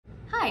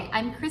Hi,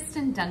 I'm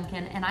Kristin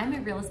Duncan, and I'm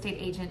a real estate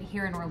agent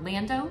here in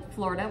Orlando,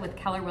 Florida with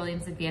Keller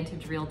Williams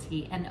Advantage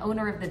Realty and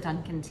owner of the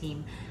Duncan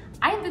team.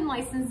 I have been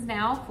licensed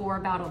now for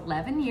about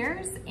 11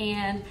 years,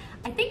 and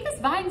I think this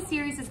buying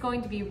series is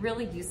going to be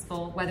really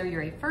useful whether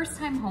you're a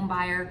first-time home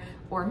buyer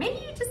or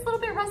maybe you're just a little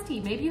bit rusty.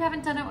 Maybe you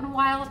haven't done it in a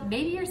while.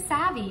 Maybe you're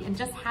savvy and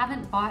just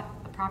haven't bought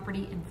a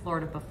property in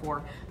Florida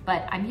before.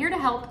 But I'm here to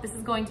help. This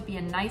is going to be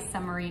a nice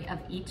summary of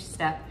each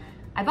step.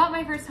 I bought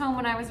my first home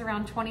when I was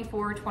around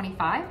 24 or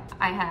 25.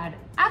 I had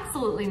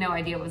absolutely no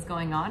idea what was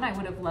going on. I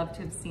would have loved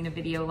to have seen a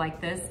video like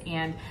this,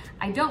 and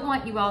I don't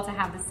want you all to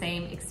have the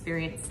same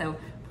experience. So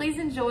please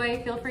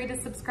enjoy, feel free to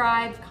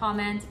subscribe,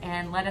 comment,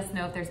 and let us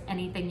know if there's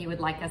anything you would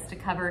like us to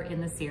cover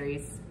in the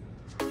series.